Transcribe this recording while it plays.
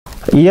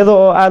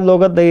iyadoo aad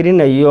looga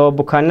dayrinayo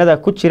bukaanada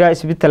ku jira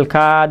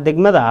isbitaalka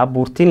degmada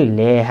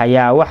Buurtinle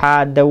ayaa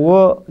waxa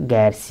Daawo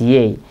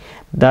Gaarsiiyay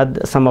dad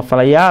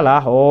samafalayaal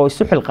ah oo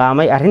isu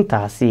xilqaamay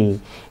arintaasi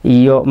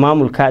iyo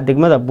maamulka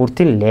degmada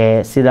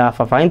Buurtinle sida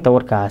faafaynta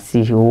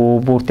warkaasi uu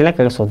Buurtinle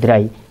kaga soo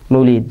diray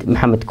Mawlid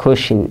Maxamed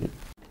Kooshin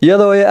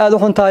iyadoo ay aad u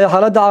xuntahay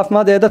xaaladda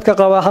caafimaad ee dadka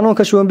qaba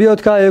xanuunka shuban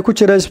biyoodka ee ku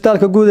jira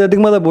isbitaalka guud ee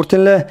degmada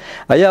Buurtinle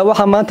ayaa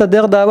waxa maanta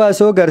deeq daawo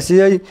soo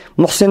gaarsiiyay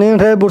muxsiniin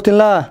reer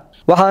Buurtinle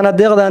waxaana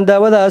deeqdan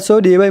daawada soo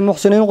dhiibay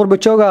muxsiniin qurbo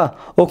joog ah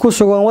oo ku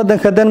sugan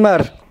wadanka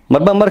Denmark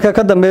marka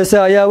ka dambeysay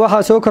ayaa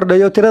waxa soo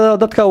kordhayo tirada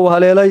dadka uu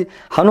haleelay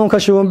xanuunka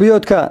shuban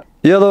biyoodka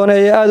iyadoo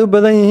ay aad u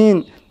badan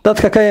yihiin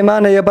dadka ka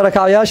imaanaya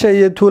barakacayaasha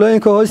iyo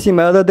tuulooyinka hoos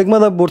yimaada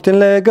degmada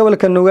Buurtinle ee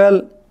gobolka Nugaal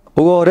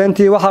ugu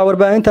horeyntii waxa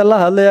warbaahinta la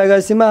hadlay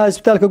agaasimaha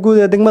isbitaalka guud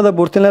ee degmada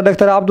Buurtinle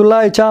Dr.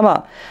 Abdullaahi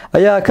Jaamac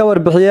ayaa ka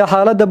warbixiyay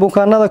xaaladda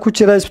bukaanada ku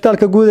jira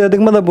isbitaalka guud ee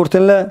degmada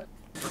Buurtinle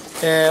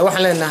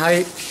waxaan leenahay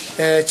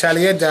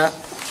jaaliyada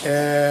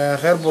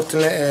reer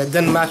Buurtinle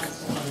Denmark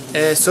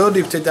soo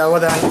dhiibtay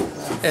daawadan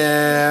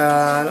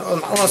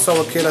oo soo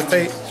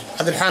wakiilatay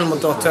Cabdiraxmaan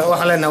Madoote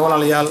waxaan leenahay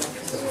walaalayaal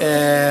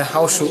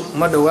hawshu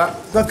ma dhawa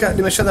dadka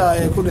dhimashada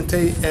ay ku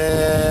dhintay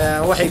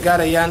waxay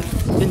gaarayaan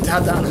inta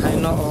hadda aan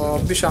hayno oo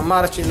bisha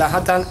March ilaa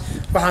haatan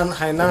waxaan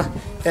haynaa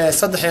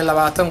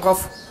 23 qof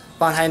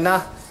baan haynaa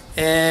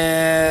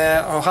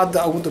oo hadda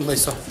ugu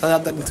dambayso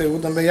hadda intay ugu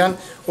dambeeyaan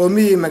oo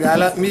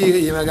miyiga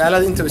iyo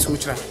magaalada inta isugu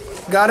jiraan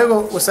gaarigu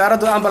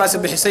wasaaradda ambulance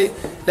bixisay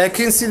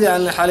laakiin sidii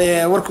aan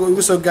xalay warku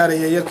ugu soo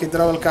gaarayay yarkii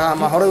darawalka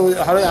ama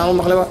hore aan u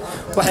maqlayba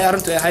waxay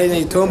arintu ahayd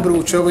inay toonbur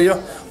u joogayo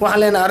waxaan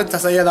leenahay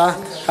arintaas ayada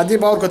hadii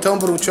baawrka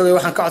toonbur u joogay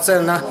waxaan ka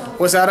codsanaynaa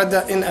wasaaradda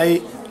in ay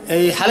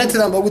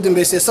xaaladdan ugu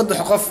dambeysay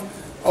 3 qof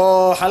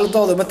oo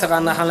xaaladooda ma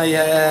taqaana waxaan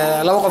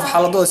leeyahay 2 qof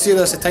xaaladooda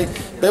serious tahay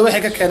bay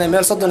waxay ka keenay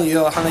meel 30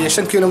 iyo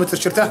 5 kilomitir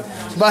jirta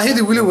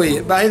baahida wili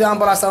weeye baahida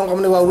ambulance aan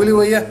qabnay waa wili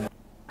weeye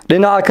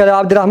dhinaca kale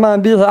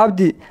Cabdiraxmaan Biixi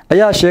Cabdi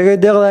ayaa sheegay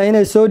deeqdan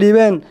inay soo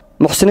dhiibeen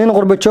muxsiniin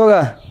qurbo joog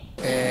ah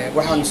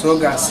waxaan soo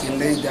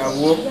gaarsiinay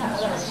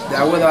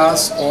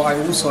daawadaas oo ay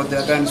ugu soo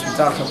deeqeen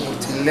isbitaalka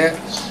Buurtinle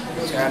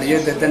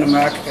jaaliyada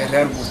Denmark ee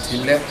reer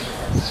Buurtinle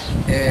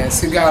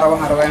si gaar ah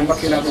waxaan rabaa in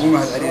markii aan ugu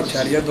mahadceliyo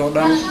jaaliyadoo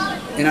dhan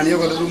inaan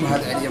iyagoo dhan u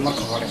mahadceliyo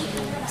marka hore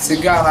si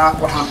gaar ah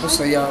waxaan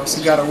xusayaa si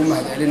gaar ah ugu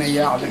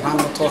mahadcelinayaa Cabdiraxmaan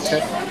Madoote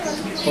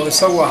oo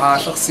isagu ahaa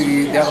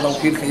shakhsigii deeqda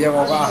wakiilka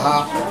iyagoo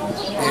ahaa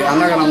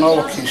annagana noo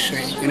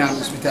wakiishay inaan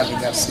isbitaalka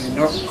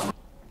gaarsiino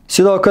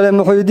sidoo kale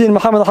Muxuudiin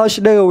Maxamed Xaashi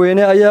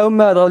Dhagaweyne ayaa u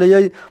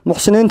mahadceliyay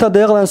muxsiniinta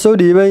deeqdan soo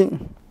dhiibay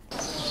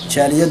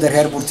jaaliyada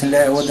reer Buurtinle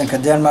ee wadanka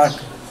Denmark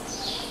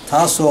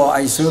taasoo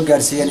ay soo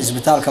gaarsiiyeen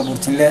isbitaalka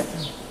Buurtinle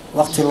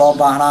waqti loo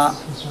baahnaa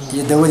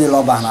iyo dawadii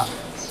loo baahnaa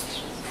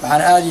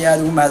waxaan aad iyo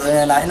aad ugu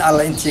mahadcelinaynaa in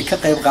alla intii ka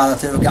qayb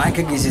qaadatay oo gacan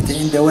ka geysatay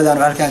in dawadan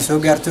halkaan soo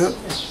gaarto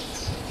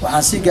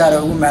waxaan si gaar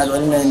ah ugu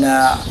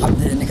mahadcelinaynaa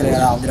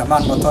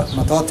Cabdiraxmaan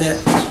Madoote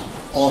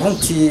oo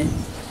runtii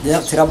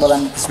deeq tiro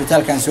badan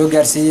isbitaalkan soo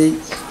gaarsiiyay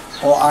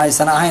oo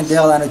aysan ahayn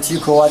deeqdan tii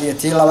koowaad iyo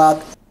tii labaad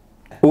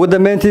ugu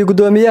dambeyntii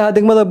gudoomiyaha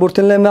degmada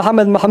Buurtinle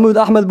Maxamed Maxamuud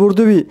Axmed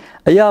Buurdubi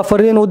ayaa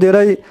fariin u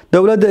diray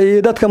dawladda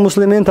iyo dadka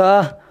muslimiinta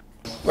ah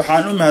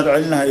waxaan u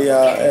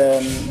mahadcelinayaa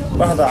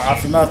bahda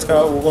caafimaadka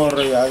ugu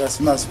horeeya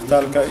agaasimaha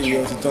isbitaalka iyo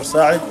Dr.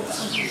 Saacid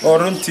oo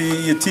runtii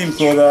iyo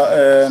tiimkooda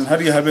har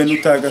iyo habeen u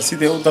taaga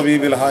sidii u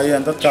dabiibi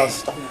lahaayeen dadkaas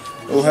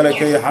oo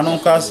halakay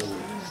xanuunkaas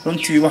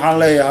runtii waxaan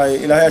leeyahay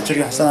Ilaahay ajir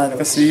iyo xasanaad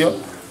ka siiyo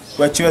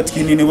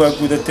waajibaadkiina waa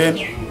gudateen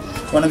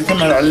waan idinka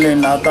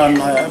mahadcelinaynaa haddaan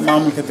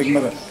maamulka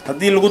degmada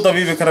haddii lagu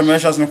dabiibi karo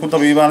meeshaasna ku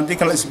dabiibaan haddii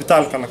kale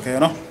isbitaalka la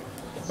keeno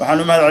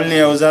waxaan u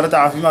mahadcelinayaa wasaaradda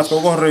caafimaadka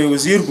ugu horeeya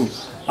wasiirku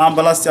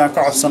ambulance aan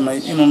ka codsanay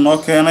inuu noo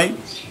keenay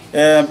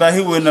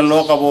baahi weyn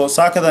loo qabo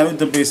saakadan u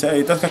dambeysay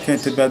ay dadka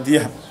keentay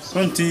baadiyaha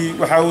runtii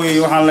waxa weeye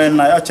waxaan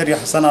leenahay ajir iyo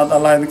xasanaad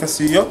Allah idinka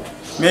siiyo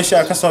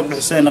meesha ka soo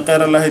bixiseen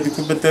qeyr Allah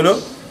idinku bedelo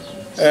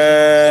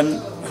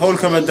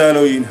howlka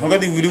madaalooyin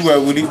hogadii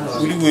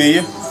wili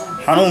weeye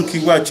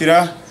xanuunkii waa jira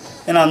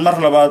inaad mar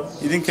labaad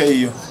idinka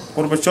iyo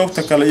qurbo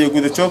joogta kale iyo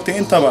guda joogta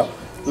intaba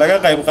laga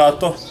qayb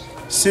qaato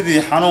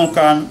sidii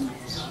xanuunkan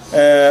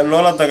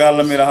loola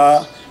dagaalami lahaa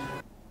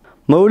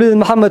Mawlid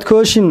Maxamed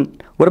Kooshin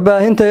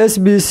warbaahinta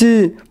SBC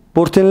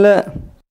Buurtinle